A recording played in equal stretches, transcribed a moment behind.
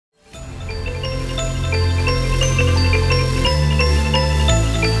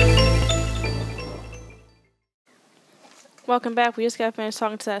Welcome back. We just got finished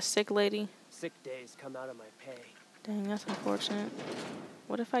talking to that sick lady. Sick days come out of my pay. Dang, that's unfortunate.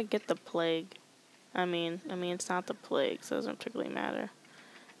 What if I get the plague? I mean, it's not the plague, so it doesn't particularly matter.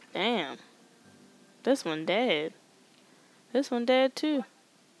 Damn. This one dead. This one dead too.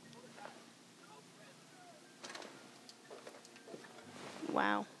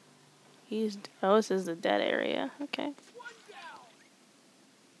 Wow. Oh, this is the dead area. Okay.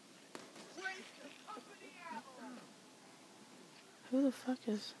 Who the fuck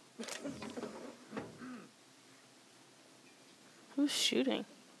is... Who's shooting?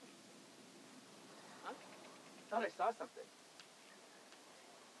 Huh? Thought I saw something.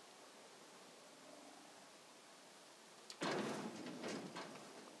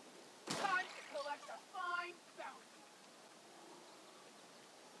 Time to collect a fine bounty.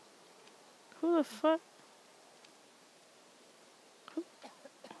 Who the fuck?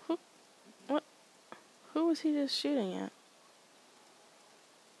 What? Who was he just shooting at?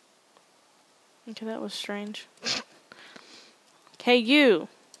 Okay, that was strange. Hey, you!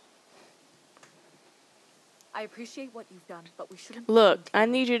 I appreciate what you've done, but we shouldn't... Look, I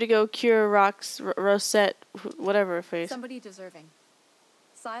need you to go cure Rosette, whatever her face. Somebody deserving.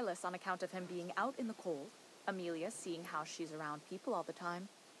 Silas, on account of him being out in the cold. Amelia, seeing how she's around people all the time.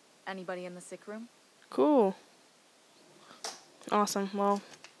 Anybody in the sick room? Cool. Awesome. Well,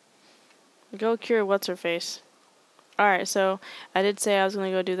 go cure what's-her-face. Alright, so I did say I was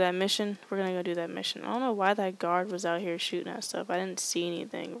going to go do that mission. We're going to go do that mission. I don't know why that guard was out here shooting at stuff. I didn't see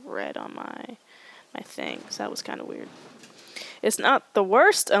anything red on my thing, so that was kind of weird. It's not the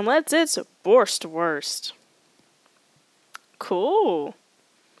worst unless it's worst. Cool.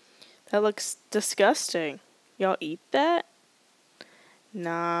 That looks disgusting. Y'all eat that?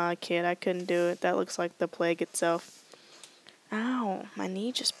 Nah, kid, I couldn't do it. That looks like the plague itself. Ow, my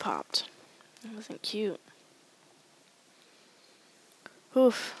knee just popped. That wasn't cute.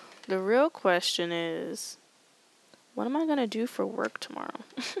 Oof. The real question is, what am I going to do for work tomorrow?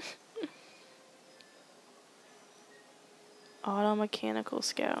 Auto mechanical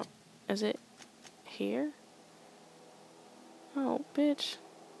scout. Is it here? Oh, bitch.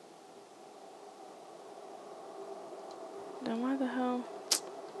 Then why the hell?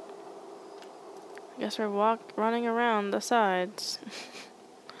 I guess we're running around the sides.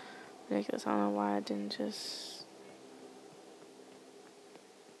 Ridiculous. I don't know why I didn't just...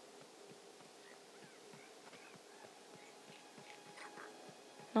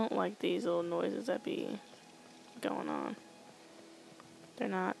 I don't like these little noises that be going on. They're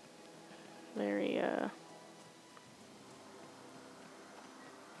not very,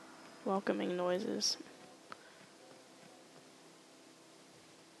 welcoming noises.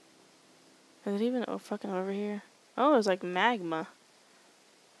 Is it even fucking over here? Oh, there's like magma.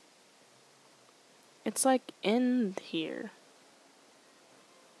 It's like in here.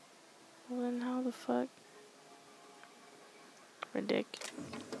 Well, then how the fuck? Ridiculous.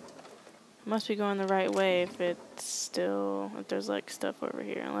 Must be going the right way if there's like stuff over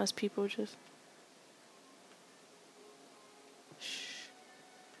here. Unless people just... Shh.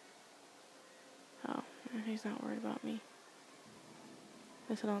 Oh, he's not worried about me.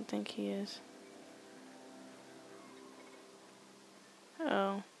 At least I don't think he is.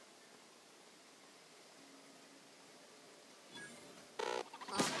 Uh-oh.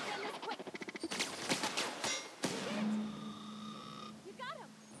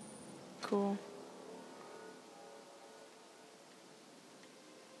 Cool.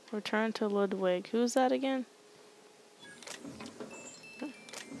 Return to Ludwig. Who's that again?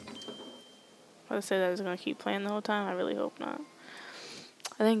 I say that I was gonna keep playing the whole time. I really hope not.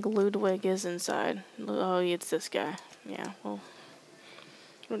 I think Ludwig is inside. Oh, it's this guy. Yeah, well,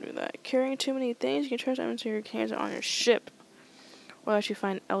 we'll do that. Carrying too many things, you can transfer them into your hands on your ship, or that you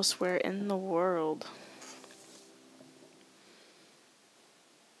find elsewhere in the world.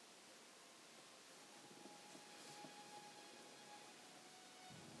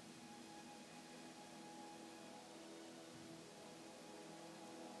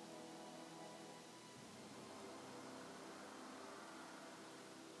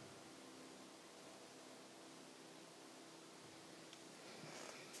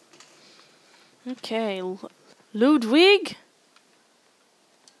 Okay, Ludwig?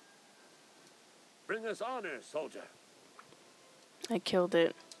 Bring us honor, soldier. I killed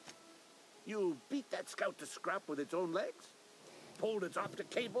it. You beat that scout to scrap with its own legs? Pulled its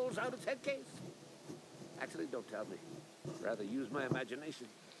optic cables out its head case? Actually, don't tell me. Rather use my imagination.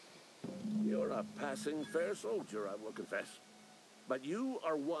 You're a passing fair soldier, I will confess. But you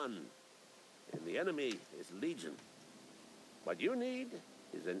are one, and the enemy is legion. What you need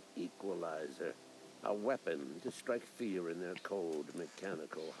is an equalizer. A weapon to strike fear in their cold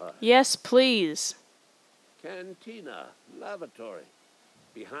mechanical hearts. Yes, please. Cantina, lavatory,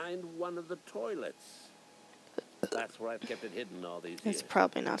 behind one of the toilets. That's where I've kept it hidden all these years. It's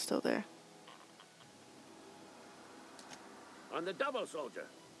probably not still there. On the double, soldier.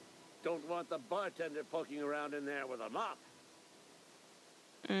 Don't want the bartender poking around in there with a mop.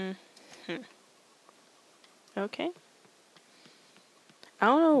 Okay. I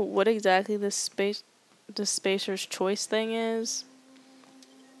don't know what exactly the spacer's choice thing is,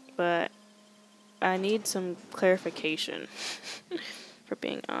 but I need some clarification, for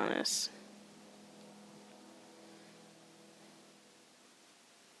being honest.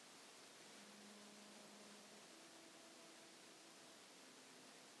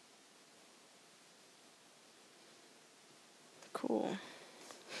 Cool.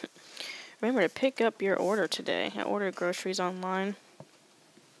 Remember to pick up your order today. I ordered groceries online,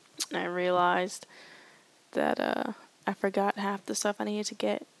 and I realized that I forgot half the stuff I needed to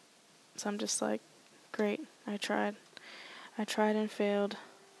get. So I'm just like, great, I tried. I tried and failed.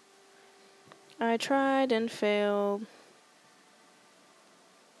 I tried and failed.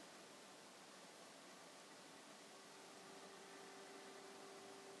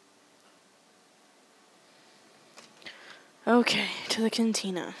 Okay, to the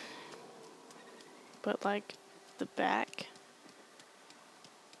cantina. But like, the back.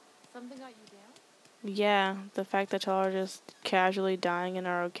 Something got you down? Yeah, the fact that y'all are just casually dying and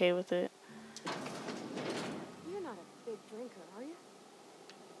are okay with it. You're not a big drinker, are you?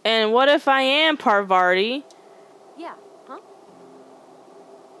 And what if I am Parvati? Yeah, huh?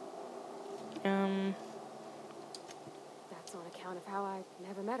 That's on account of how I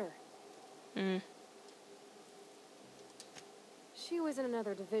never met her. She was in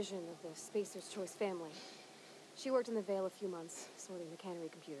another division of the Spacer's Choice family. She worked in the Vale a few months, sorting the cannery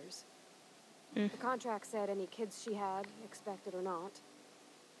computers. The contract said any kids she had, expected or not,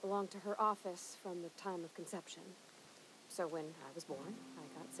 belonged to her office from the time of conception. So when I was born, I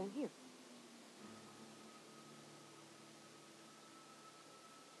got sent here.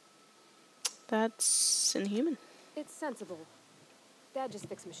 That's inhuman. It's sensible. Dad just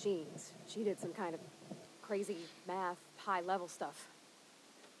fixed machines. She did some kind of crazy math, high-level stuff.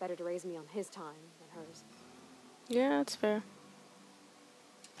 Better to raise me on his time than hers. Yeah, that's fair.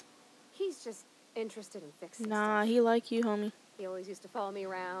 He's just interested in fixing Nah, stuff. he like you, homie. He always used to follow me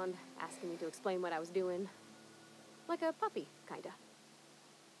around, asking me to explain what I was doing. Like a puppy, kinda.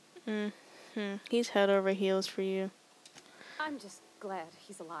 He's head over heels for you. I'm just glad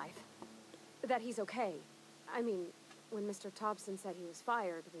he's alive. That he's okay. I mean, when Mr. Thompson said he was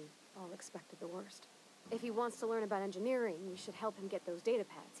fired, we all expected the worst. If he wants to learn about engineering, we should help him get those data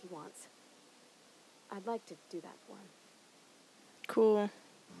pads he wants. I'd like to do that for him. Cool.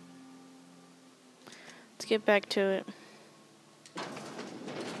 Let's get back to it.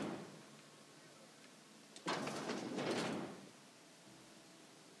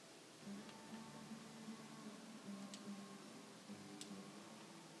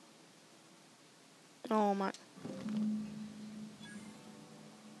 Oh my.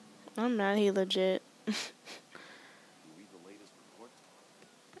 I'm mad he legit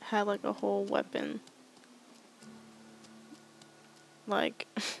had like a whole weapon. Like,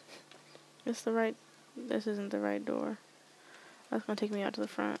 this isn't the right door. That's gonna take me out to the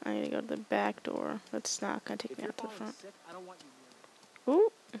front. I need to go to the back door. That's not gonna take me out to the front. Ooh.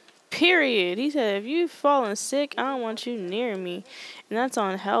 Period. He said, if you've fallen sick, I don't want you near me. And that's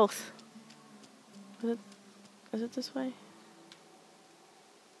on health. Is it this way?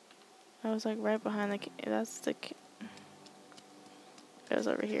 I was like right behind that's the... It was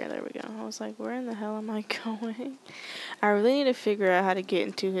over here. There we go. I was like, where in the hell am I going? I really need to figure out how to get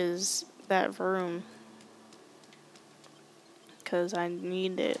into that room. Because I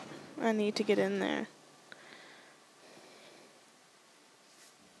need it. I need to get in there.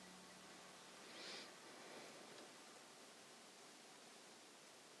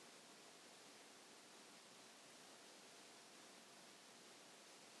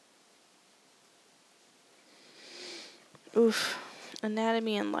 Oof.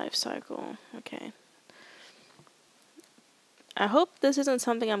 Anatomy and life cycle. Okay. I hope this isn't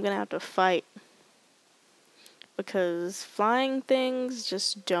something I'm gonna have to fight. Because flying things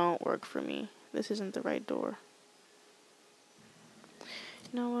just don't work for me. This isn't the right door.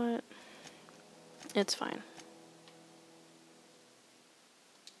 You know what? It's fine.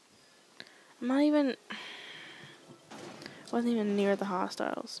 Wasn't even near the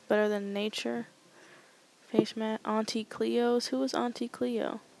hostiles. Better than nature. Face mat. Auntie Cleo's. Who was Auntie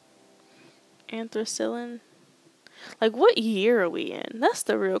Cleo? Anthracillin. Like, what year are we in? That's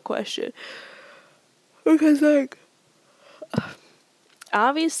the real question. Because, like,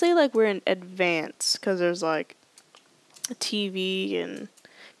 obviously, like, we're in advance. Because there's, like, TV and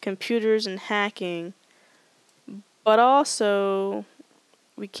computers and hacking. But also,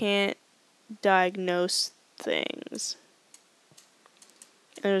 we can't diagnose things.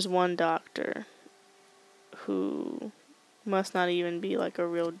 And there's one doctor who must not even be, like, a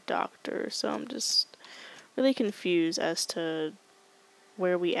real doctor. So I'm just really confused as to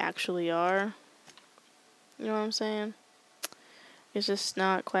where we actually are. You know what I'm saying? It's just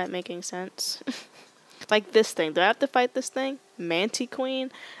not quite making sense. Like this thing. Do I have to fight this thing? Manti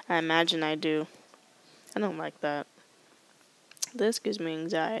Queen? I imagine I do. I don't like that. This gives me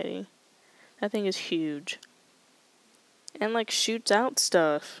anxiety. That thing is huge. And like shoots out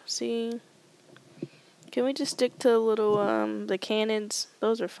stuff. See? Can we just stick to the little, the canids?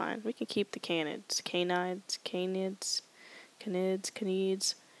 Those are fine. We can keep the canids. Canids.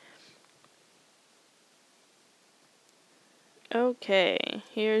 Okay,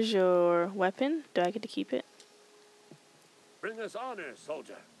 here's your weapon. Do I get to keep it? Bring us honor,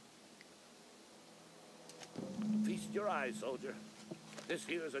 soldier. Feast your eyes, soldier. This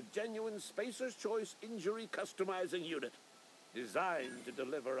here is a genuine Spacer's Choice injury customizing unit, designed to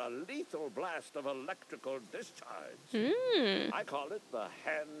deliver a lethal blast of electrical discharge. I call it the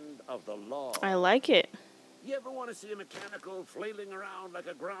Hand of the Law. I like it. You ever want to see a mechanical flailing around like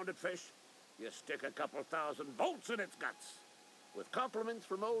a grounded fish? You stick a couple thousand volts in its guts. With compliments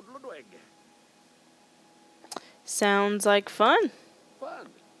from old Ludwig. Sounds like fun. Fun.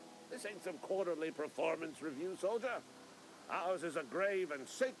 This ain't some quarterly performance review, soldier. Ours is a grave and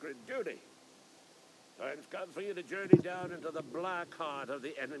sacred duty. Time's come for you to journey down into the black heart of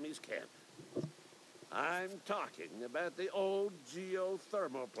the enemy's camp. I'm talking about the old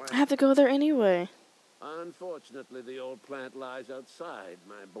geothermal plant. I have to go there anyway. Unfortunately, the old plant lies outside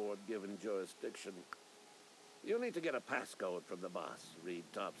my board-given jurisdiction. You'll need to get a passcode from the boss, Reed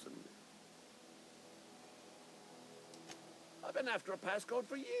Thompson. I've been after a passcode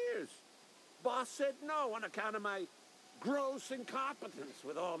for years. Boss said no on account of my gross incompetence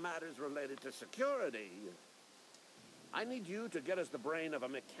with all matters related to security. I need you to get us the brain of a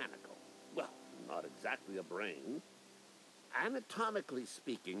mechanical. Well, not exactly a brain. Anatomically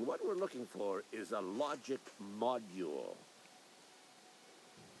speaking, what we're looking for is a logic module.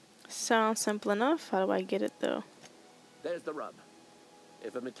 Sounds simple enough. How do I get it, though? There's the rub.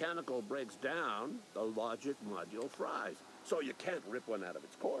 If a mechanical breaks down, the logic module fries. So you can't rip one out of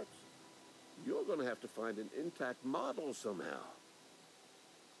its corpse. You're going to have to find an intact model somehow.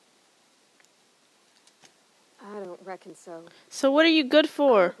 I don't reckon so. So what are you good I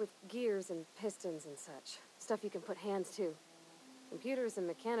for? work with gears and pistons and such. Stuff you can put hands to. Computers and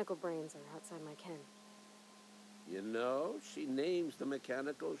mechanical brains are outside my ken. You know, she names the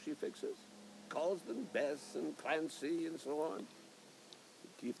mechanical she fixes. Calls them Bess and Clancy and so on.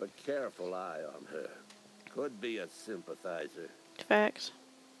 Keep a careful eye on her. Could be a sympathizer. Facts.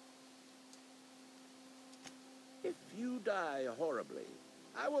 If you die horribly,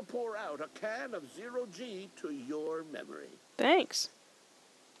 I will pour out a can of 0G to your memory. Thanks.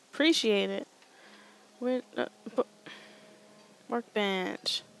 Appreciate it. Where,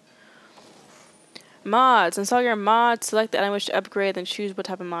 workbench. Mods. Install your mod. Select the item you wish to upgrade, then choose what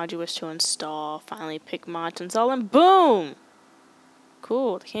type of mod you wish to install. Finally pick mod to install, and boom!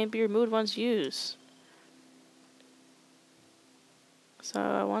 Cool. It can't be removed once used. So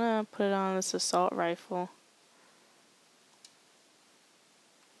I want to put it on this assault rifle.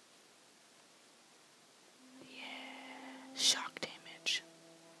 Yeah. Shock damage.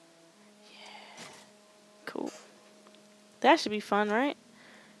 Yeah. Cool. That should be fun, right?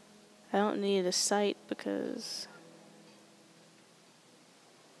 I don't need a sight because...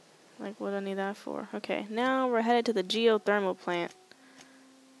 Like, what do I need that for? Okay, now we're headed to the geothermal plant.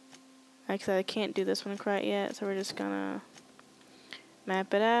 Actually, I can't do this one quite yet, so we're just gonna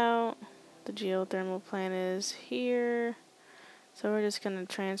map it out. The geothermal plant is here. So we're just gonna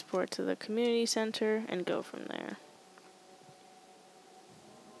transport to the community center and go from there.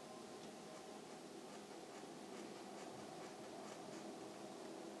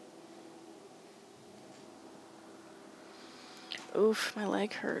 Oof, my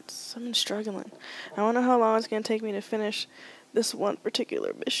leg hurts. I've been struggling. I wonder how long it's gonna take me to finish this one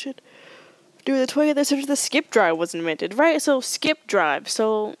particular mission. Dude, the 20th anniversary, the skip drive was invented, right? So skip drive.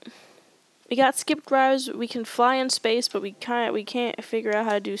 So we got skip drives. We can fly in space, but we can't figure out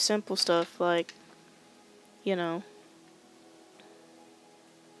how to do simple stuff like, you know,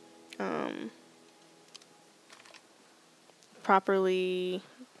 properly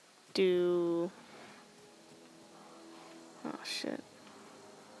do. Oh shit.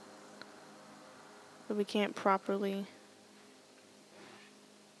 but we can't properly.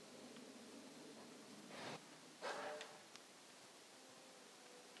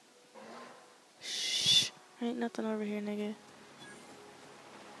 Shh. Ain't nothing over here, nigga.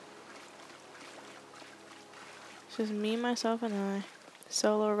 It's just me, myself, and I.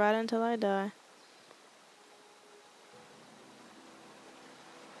 Solo right until I die.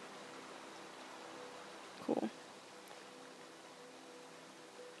 Cool.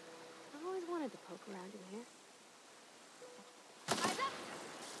 I've always wanted to poke around in here.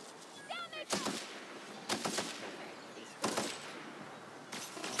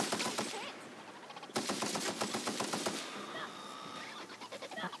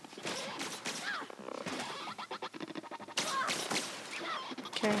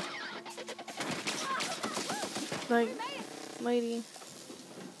 Okay. Like, lady.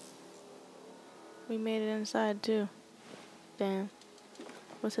 We made it inside too. Damn.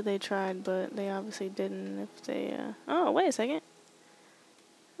 What said they tried, but they obviously didn't. If they, Oh, wait a second.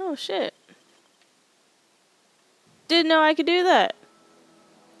 Oh, shit. Didn't know I could do that.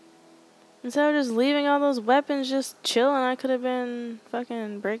 Instead of just leaving all those weapons just chilling, I could have been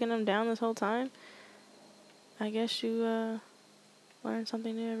fucking breaking them down this whole time. I guess you, learn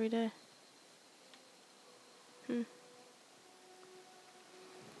something new every day.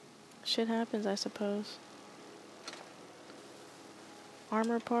 Shit happens, I suppose.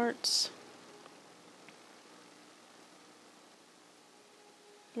 Armor parts.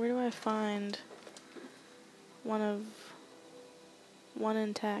 Where do I find one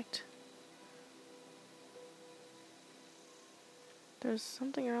intact? There's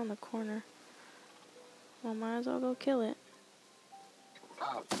something around the corner. Well, might as well go kill it.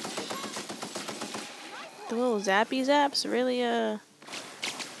 The little zappy zaps really,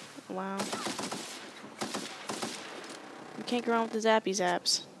 wow. You can't go wrong with the zappy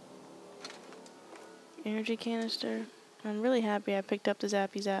zaps. Energy canister. I'm really happy I picked up the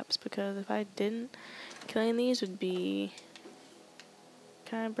zappy zaps because if I didn't, killing these would be...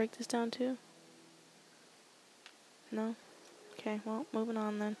 Can I break this down too? No? Okay, well, moving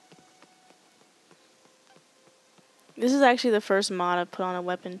on then. This is actually the first mod I've put on a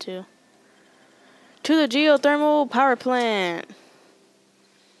weapon too. To the geothermal power plant!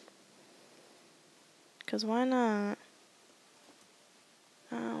 Cause why not?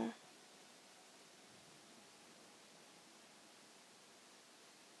 Ow.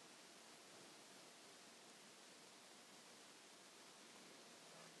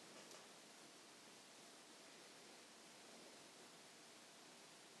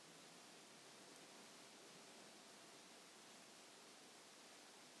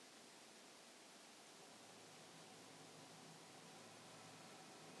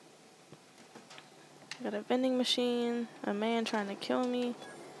 Got a vending machine, a man trying to kill me,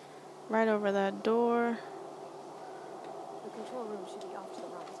 right over that door. The control room should be off to the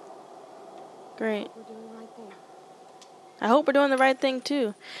right. Great. We're doing the right thing. I hope we're doing the right thing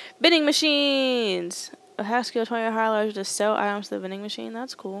too. Vending machines! A Haskell 20 high large to sell items to the vending machine.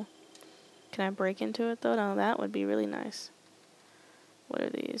 That's cool. Can I break into it though? No, that would be really nice. What are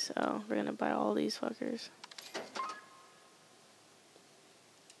these? Oh, we're gonna buy all these fuckers.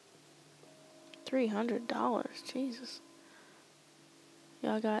 $300. Jesus.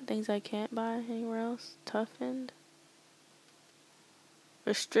 Y'all got things I can't buy anywhere else? Toughened.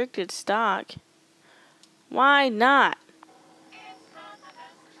 Restricted stock. Why not?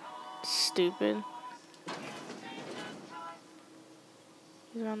 Stupid.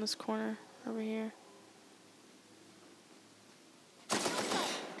 He's around this corner over here.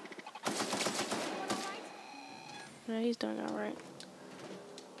 Yeah, he's doing alright.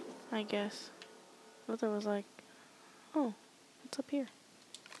 I guess. I thought it was like, oh, what's up here?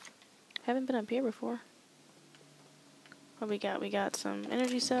 Haven't been up here before. What we got? We got some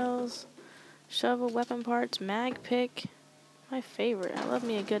energy cells, shovel, weapon parts, mag pick. My favorite. I love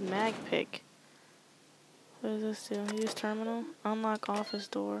me a good mag pick. What does this do? Use terminal. Unlock office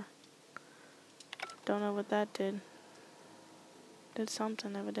door. Don't know what that did. Did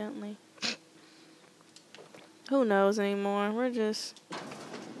something, evidently. Who knows anymore? We're just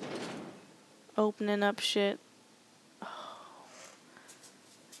opening up shit. Oh.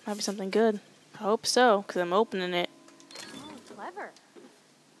 Might be something good. I hope so, because I'm opening it. Oh, clever.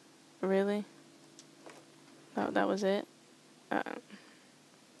 Really? That was it?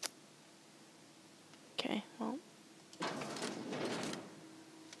 Okay, well.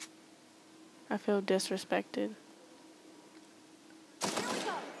 I feel disrespected.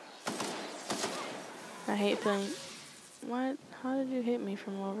 I hate feeling... What? How did you hit me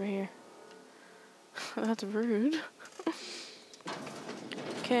from over here? That's rude.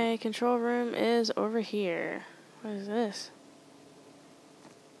 Okay, control room is over here. What is this?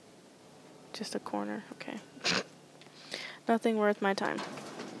 Just a corner. Okay. Nothing worth my time.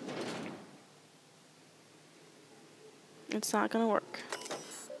 It's not gonna work.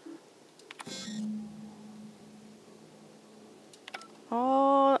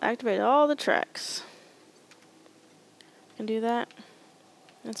 Activate all the tracks. Can do that.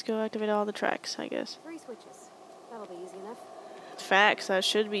 Let's go activate all the tracks, I guess. 3 switches. That'll be easy enough. Facts, that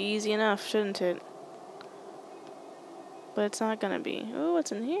should be easy enough, shouldn't it? But it's not gonna be. Ooh,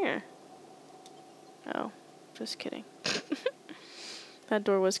 what's in here? Oh, just kidding. That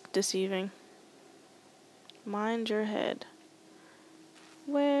door was deceiving. Mind your head.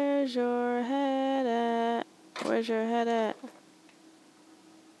 Where's your head at? Where's your head at?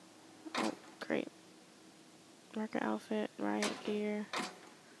 Oh, great. Marker outfit right here.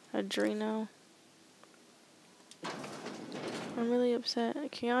 Adreno. I'm really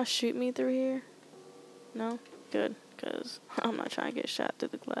upset. Can y'all shoot me through here? No? Good, because I'm not trying to get shot through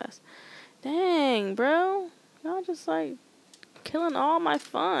the glass. Dang, bro. Y'all just like killing all my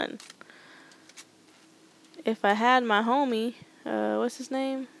fun. If I had my homie, what's his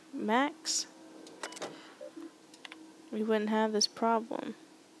name? Max, we wouldn't have this problem.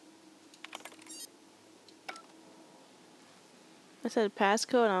 I said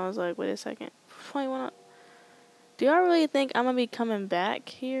passcode and I was like, wait a second. 21. Do y'all really think I'm gonna be coming back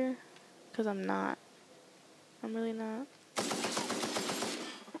here? Because I'm not. I'm really not.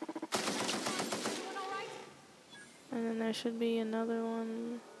 And then there should be another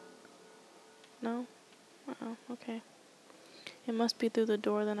one. No? Uh-oh, okay. It must be through the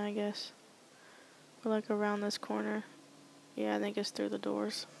door then, I guess. Or like around this corner. Yeah, I think it's through the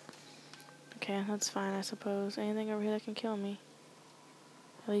doors. Okay, that's fine, I suppose. Anything over here that can kill me?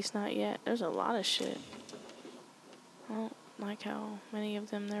 At least not yet. There's a lot of shit. I don't like how many of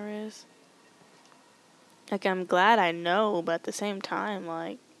them there is. Like, I'm glad I know, but at the same time,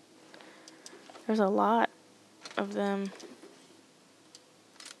 like, there's a lot of them.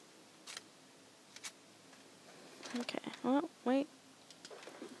 Okay. Oh, wait.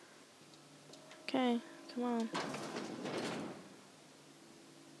 Okay, come on.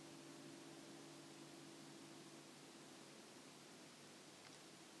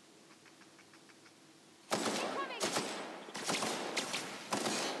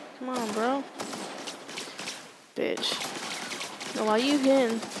 Come on, bro. Bitch. Now, while you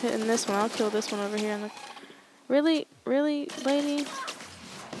hitting this one, I'll kill this one over here. Really? Really, lady?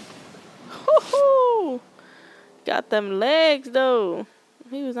 Woohoo! Got them legs, though.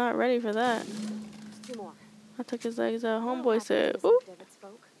 He was not ready for that. 2 more. I took his legs out. What'll Homeboy happen said, to this oop. Devitt's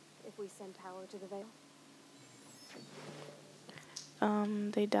folk if we send power to the Veil?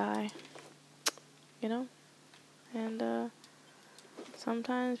 They die. You know? And,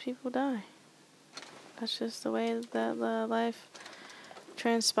 sometimes people die. That's just the way that life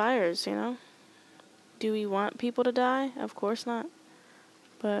transpires, you know? Do we want people to die? Of course not.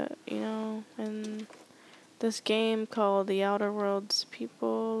 But, you know, in this game called The Outer Worlds,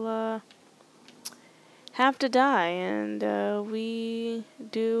 people, have to die, and, we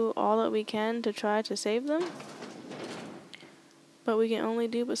do all that we can to try to save them. But we can only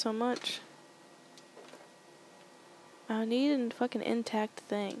do but so much. I need a fucking intact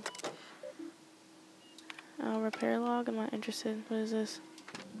thing. Repair log? I'm not interested. What is this?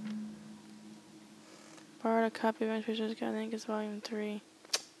 Borrowed a copy of Pictures. I think it's volume 3.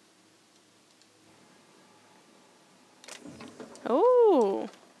 Oh!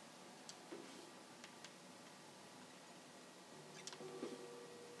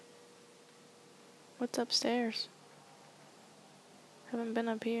 What's upstairs? Haven't been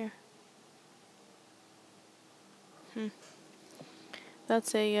up here.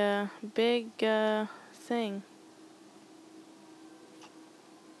 That's a big thing.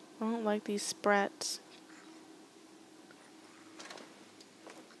 I don't like these sprats.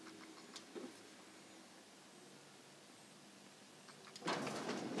 I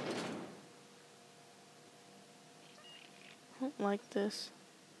don't like this.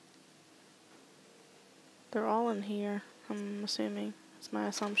 They're all in here, I'm assuming. That's my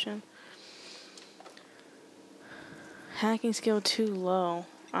assumption. Hacking skill too low.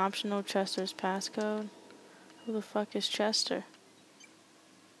 Optional Chester's passcode. Who the fuck is Chester?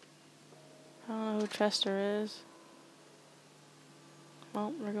 I don't know who Chester is.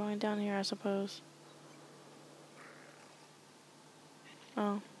 Well, we're going down here, I suppose.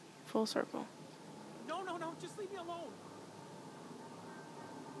 Oh, full circle. No, no, no, just leave me alone.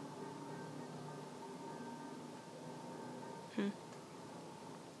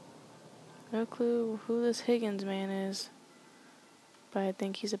 No clue who this Higgins man is. But I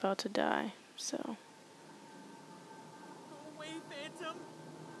think he's about to die, so. Go away, Phantom.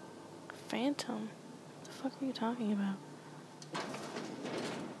 Phantom? What the fuck are you talking about?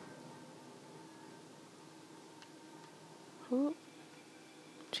 Who?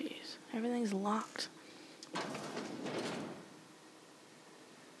 Jeez, everything's locked.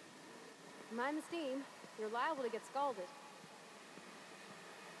 Mind the steam. You're liable to get scalded.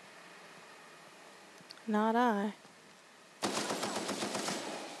 Not I. Not even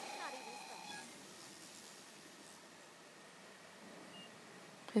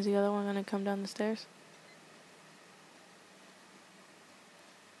scratch. Is the other one gonna come down the stairs?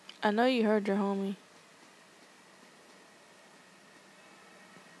 I know you heard your homie.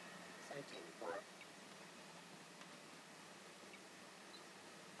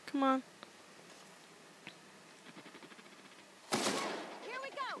 Come on. Here we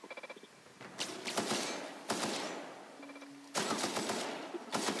go.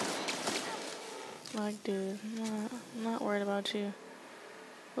 Like, dude, I'm not worried about you.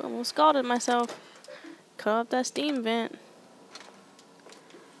 I almost scalded myself. Cut up that steam vent.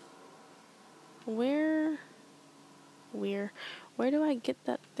 Where do I get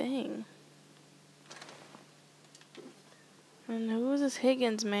that thing? And who is this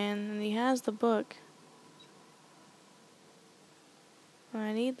Higgins man? And he has the book.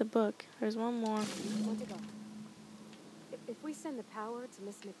 I need the book. There's one more. Want to go. If we send the power to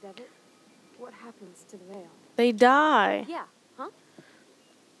Miss McDevitt, what happens to the veil? They die. Yeah, huh?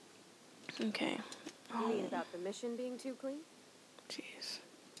 Okay. You mean about the mission being too clean? Jeez.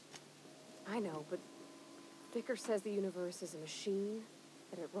 I know, but Vicker says the universe is a machine,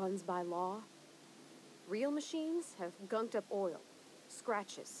 that it runs by law. Real machines have gunked up oil,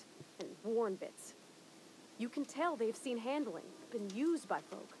 scratches, and worn bits. You can tell they've seen handling, been used by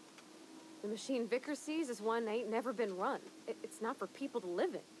folk. The machine Vicker sees is one that ain't never been run. It's not for people to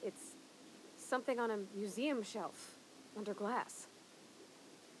live in. It's something on a museum shelf, under glass.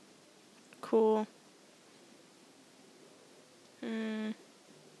 Cool. I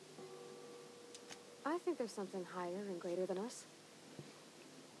think there's something higher and greater than us.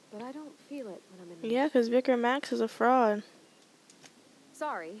 But I don't feel it when I'm in Yeah, because Vicar Max is a fraud.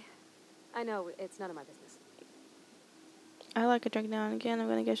 Sorry. I know, it's none of my business. I like a drink now and again. I'm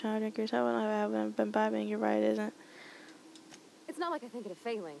going to get you a drink yourself. I haven't been vibing. You're right, isn't? It's not like I think it a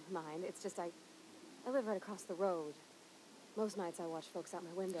failing, mind. It's just I live right across the road. Most nights I watch folks out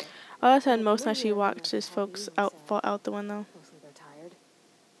my window. Oh, I said When most they nights she live, watches they're folks happy and out sad. fall out the window. Mostly they're tired.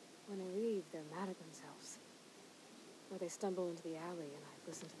 When they leave, they're mad at themselves. Or they stumble into the alley and I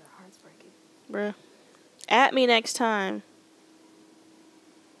listen to their hearts breaking. Bruh. At me next time.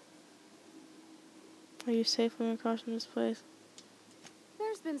 Are you safely across from this place?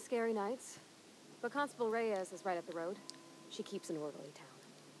 There's been scary nights. But Constable Reyes is right up the road. She keeps an orderly town.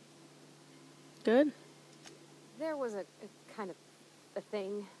 Good. There was a kind of a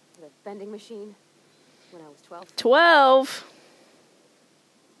thing with a vending machine when I was 12. 12!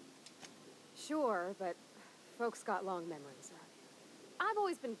 Sure, but folks got long memories. I've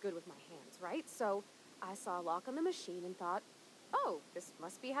always been good with my hands, right? So I saw a lock on the machine and thought, oh, this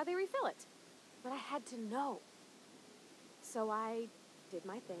must be how they refill it. But I had to know. So I did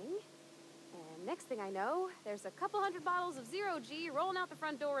my thing. And next thing I know, there's a couple hundred bottles of 0G rolling out the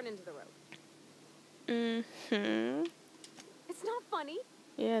front door and into the road. Mm-hmm. It's not funny.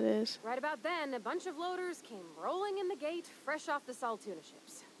 Yeah, it is. Right about then, a bunch of loaders came rolling in the gate, fresh off the Saltuna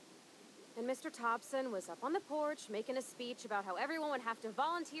ships. And Mr. Thompson was up on the porch making a speech about how everyone would have to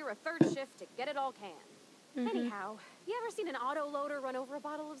volunteer a third shift to get it all canned. Anyhow, you ever seen an auto loader run over a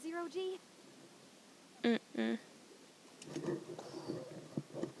bottle of 0G? Mm-mm.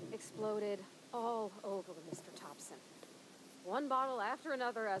 Exploded all over Mr. Thompson. One bottle after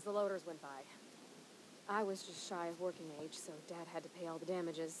another as the loaders went by. I was just shy of working age, so Dad had to pay all the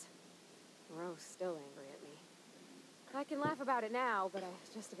damages. Rose still angry at me. I can laugh about it now, but I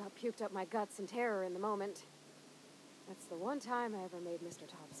just about puked up my guts in terror in the moment. That's the one time I ever made Mr.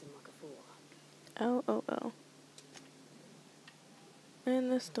 Thompson look a fool. Oh, oh, oh. In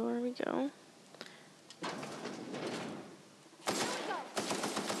this door we go.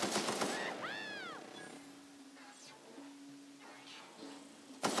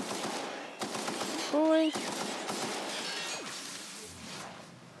 Boy.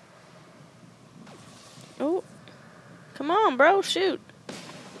 Oh. Come on, bro. Shoot.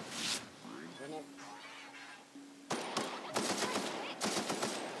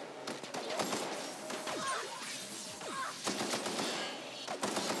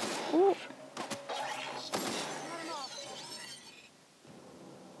 Ooh.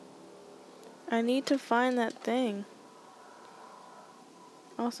 I need to find that thing.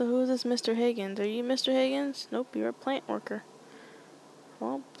 Also, who is this Mr. Higgins? Are you Mr. Higgins? Nope, you're a plant worker.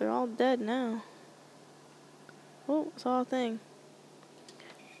 Well, they're all dead now. Oh, saw a thing.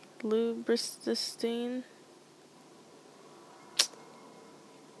 Lubristine.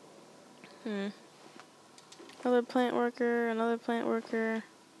 Another plant worker, another plant worker.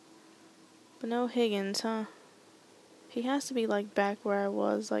 But no Higgins, huh? He has to be, like, back where I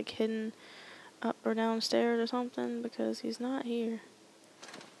was, like, hidden up or downstairs or something, because he's not here.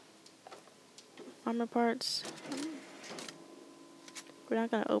 Armor parts. We're not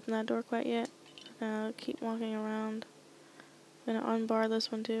gonna open that door quite yet. Keep walking around. I'm gonna unbar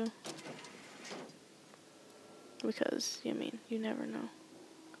this one too. Because, I mean, you never know.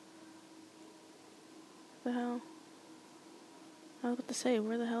 What the hell? I was about to say,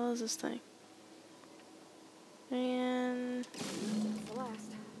 where the hell is this thing? And...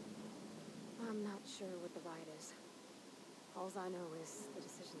 Celeste. I'm not sure what the ride is. Alls I know is the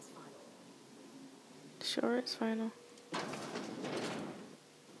decision's final. sure, it's final.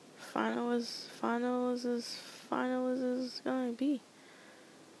 Final is as final as it's gonna be.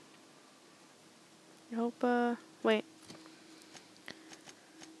 I hope, wait.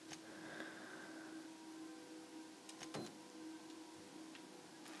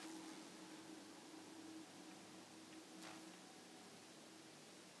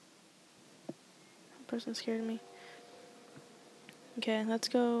 That person scared me. Okay, let's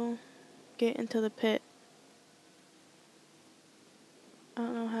go get into the pit. I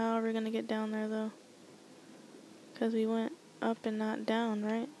don't know how we're gonna get down there though. Because we went up and not down,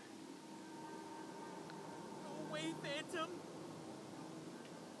 right? Go away, Phantom!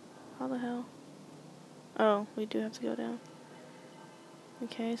 How the hell? Oh, we do have to go down.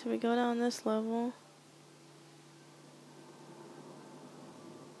 Okay, so we go down this level.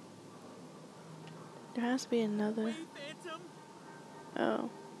 There has to be another. Away, Phantom! Oh.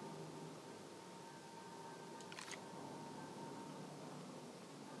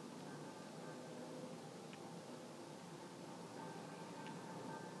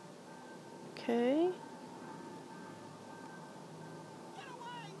 Okay. Get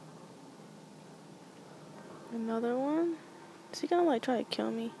away! Another one? Is he gonna like try to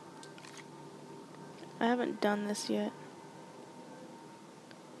kill me? I haven't done this yet.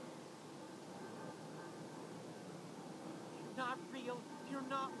 You're not real. You're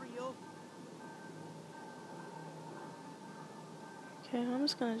not real. Okay, I'm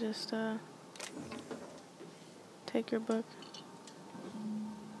just gonna take your book.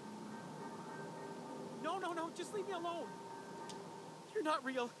 No, just leave me alone. You're not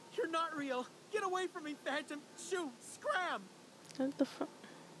real. You're not real. Get away from me, Phantom. Shoot, scram. What the fuck?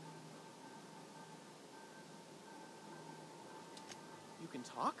 You can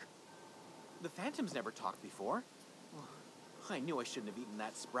talk? The Phantom's never talked before. I knew I shouldn't have eaten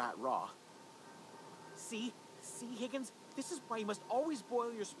that sprat raw. See, Higgins? This is why you must always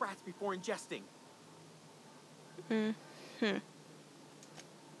boil your sprats before ingesting.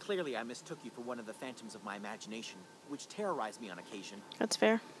 Clearly, I mistook you for one of the phantoms of my imagination, which terrorized me on occasion. That's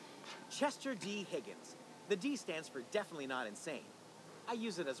fair. Chester D. Higgins. The D stands for definitely not insane. I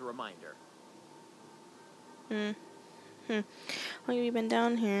use it as a reminder. How long have you been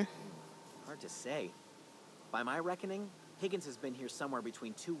down here? Hard to say. By my reckoning, Higgins has been here somewhere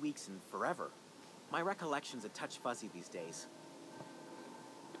between 2 weeks and forever. My recollection's a touch fuzzy these days.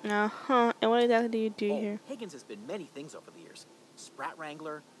 Uh-huh. And what exactly do you do here? Higgins has been many things over the years. Sprat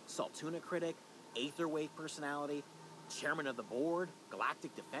Wrangler, Saltuna Critic, Aetherwave Personality, Chairman of the Board,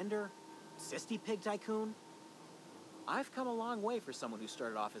 Galactic Defender, Sisty Pig Tycoon. I've come a long way for someone who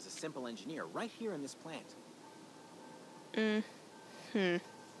started off as a simple engineer right here in this plant. You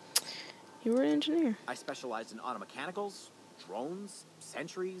were an engineer. I specialized in automechanicals, drones,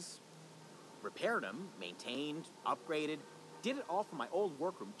 sentries, repaired them, maintained, upgraded, did it all from my old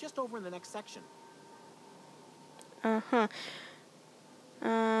workroom just over in the next section. Uh-huh.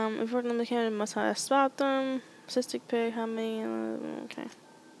 If working on the mechanic, must have spot them. Cystic pig, how many? Okay.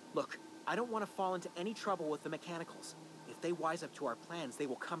 Look, I don't want to fall into any trouble with the mechanicals. If they wise up to our plans, they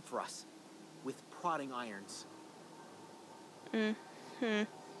will come for us. With prodding irons.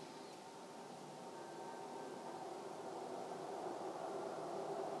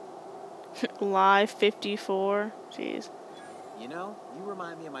 Live 54. Jeez. You know, you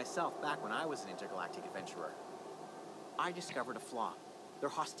remind me of myself back when I was an intergalactic adventurer. I discovered a flaw. Their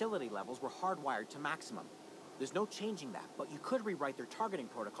hostility levels were hardwired to maximum. There's no changing that, but you could rewrite their targeting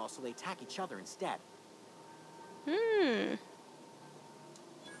protocol so they attack each other instead.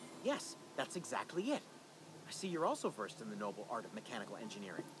 Yes, that's exactly it. I see you're also versed in the noble art of mechanical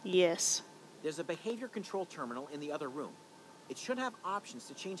engineering. Yes. There's a behavior control terminal in the other room. It should have options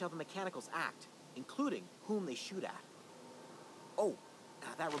to change how the mechanicals act, including whom they shoot at. Oh,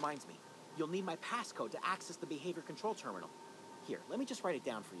 that reminds me. You'll need my passcode to access the behavior control terminal. Here, let me just write it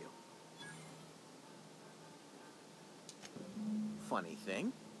down for you. Funny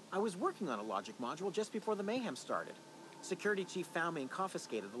thing, I was working on a logic module just before the mayhem started. Security chief found me and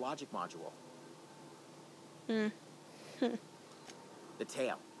confiscated the logic module. The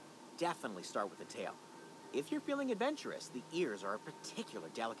tail. Definitely start with the tail. If you're feeling adventurous, the ears are a particular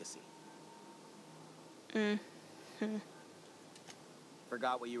delicacy.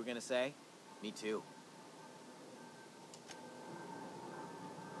 Forgot what you were gonna say? Me too.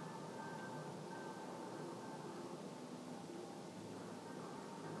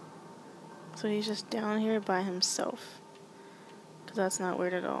 So he's just down here by himself. Because that's not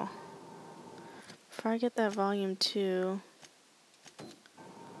weird at all. Before I get that volume 2,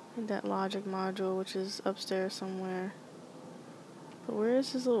 and that logic module, which is upstairs somewhere. But where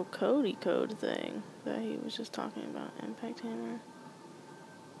is his little codey code thing that he was just talking about? Impact hammer.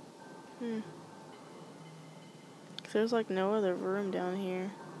 'Cause there's like no other room down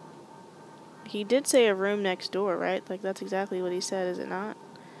here. He did say a room next door, right? Like that's exactly what he said, is it not?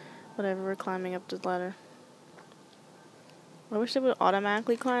 Whatever, we're climbing up the ladder. I wish it would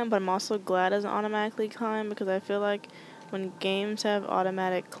automatically climb, but I'm also glad it doesn't automatically climb because I feel like when games have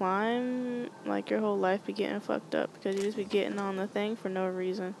automatic climb, like your whole life be getting fucked up because you just be getting on the thing for no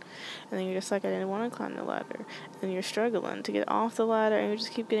reason. And then you're just like, I didn't want to climb the ladder. And you're struggling to get off the ladder and you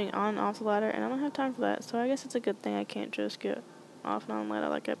just keep getting on and off the ladder and I don't have time for that. So I guess it's a good thing I can't just get off and on the ladder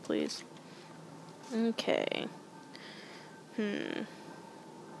like I please. Okay.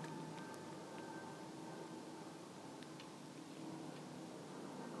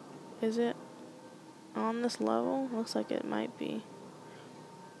 Is it on this level? Looks like it might be.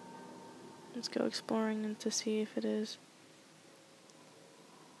 Let's go exploring and to see if it is.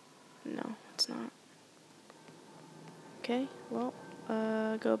 No, it's not. Okay, well,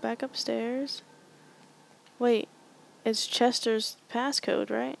 go back upstairs. Wait, it's Chester's passcode,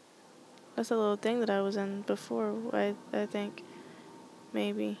 right? That's the little thing that I was in before, I think.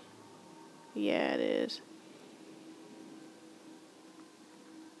 Maybe. Yeah, it is.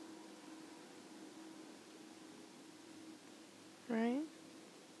 Right?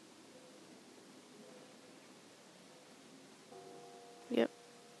 Yep.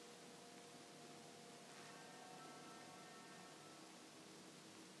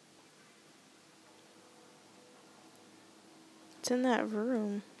 It's in that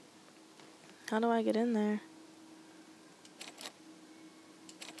room. How do I get in there?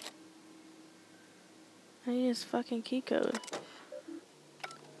 I need his fucking key code.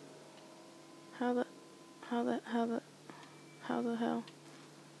 How the hell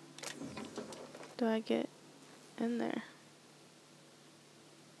do I get in there?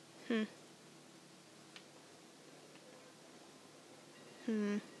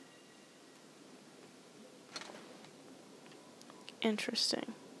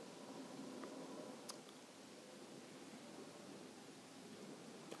 Interesting.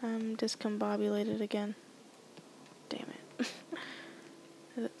 I'm discombobulated again. Damn it.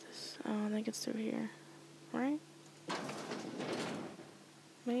 Is it this? Oh, I think it's through here. Right?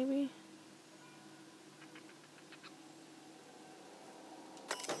 Maybe?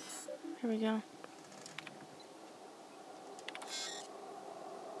 Here we go.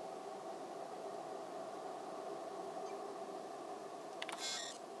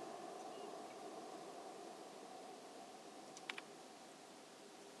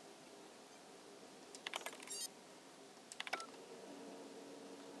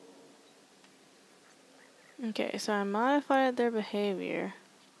 Okay, so I modified their behavior,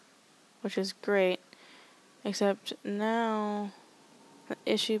 which is great, except now the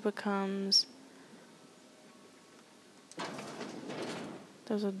issue becomes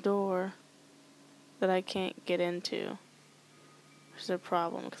there's a door that I can't get into, which is a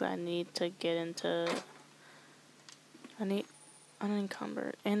problem because I need to get into, I need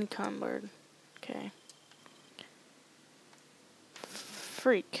encumbered, okay.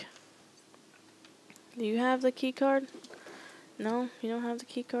 Freak. Do you have the key card? No, you don't have the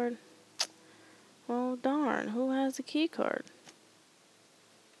key card? Well, darn, who has the key card?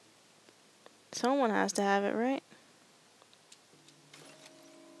 Someone has to have it, right?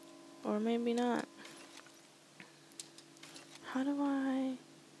 Or maybe not. How do I...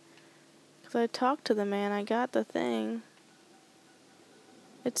 Because I talked to the man, I got the thing.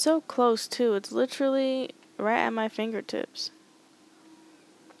 It's so close, too. It's literally right at my fingertips.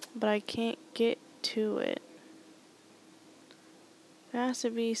 But I can't get to it. There has to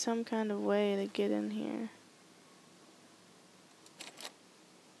be some kind of way to get in here.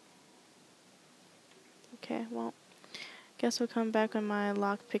 Okay, well, guess we'll come back when my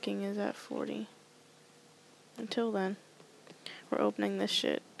lock picking is at 40. Until then, we're opening this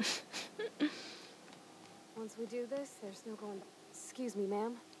shit. Once we do this, there's no going... Excuse me,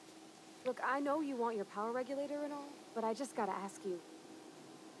 ma'am. Look, I know you want your power regulator and all, but I just gotta ask you.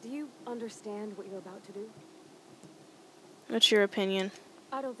 Do you understand what you're about to do? What's your opinion?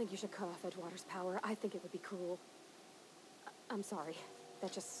 I don't think you should cut off Edgewater's power. I think it would be cruel. I'm sorry.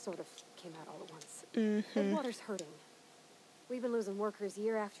 That just sort of came out all at once. Edgewater's hurting. We've been losing workers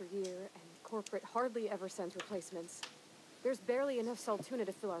year after year, and corporate hardly ever sends replacements. There's barely enough Saltuna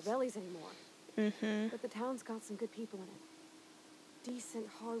to fill our bellies anymore. But the town's got some good people in it. Decent,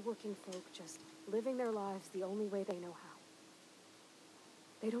 hard-working folk just living their lives the only way they know how.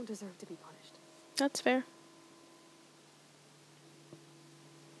 They don't deserve to be punished. That's fair.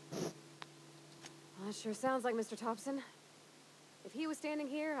 Well, that sure sounds like Mr. Thompson. If he was standing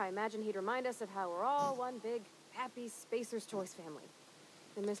here, I imagine he'd remind us of how we're all one big, happy Spacer's Choice family.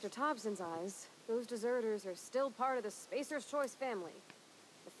 In Mr. Thompson's eyes, those deserters are still part of the Spacer's Choice family.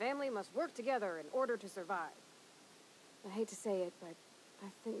 The family must work together in order to survive. I hate to say it, but I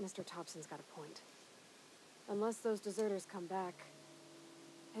think Mr. Thompson's got a point. Unless those deserters come back,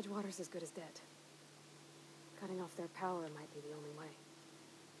 Edgewater's as good as dead. Cutting off their power might be the only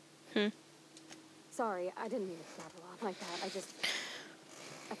way. Sorry, I didn't mean to babble on like that.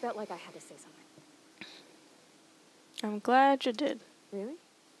 I felt like I had to say something. I'm glad you did. Really?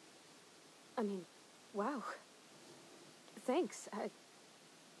 I mean, wow. Thanks.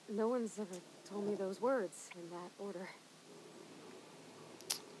 No one's ever told me those words in that order.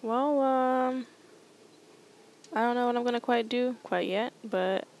 Well, I don't know what I'm gonna quite yet,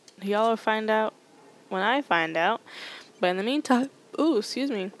 but y'all will find out when I find out. But in the meantime, excuse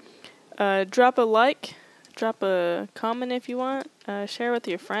me. Drop a like, drop a comment if you want, share with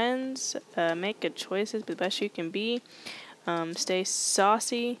your friends, make good choices, be the best you can be, stay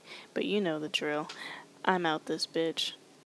saucy, but you know the drill. I'm out this bitch.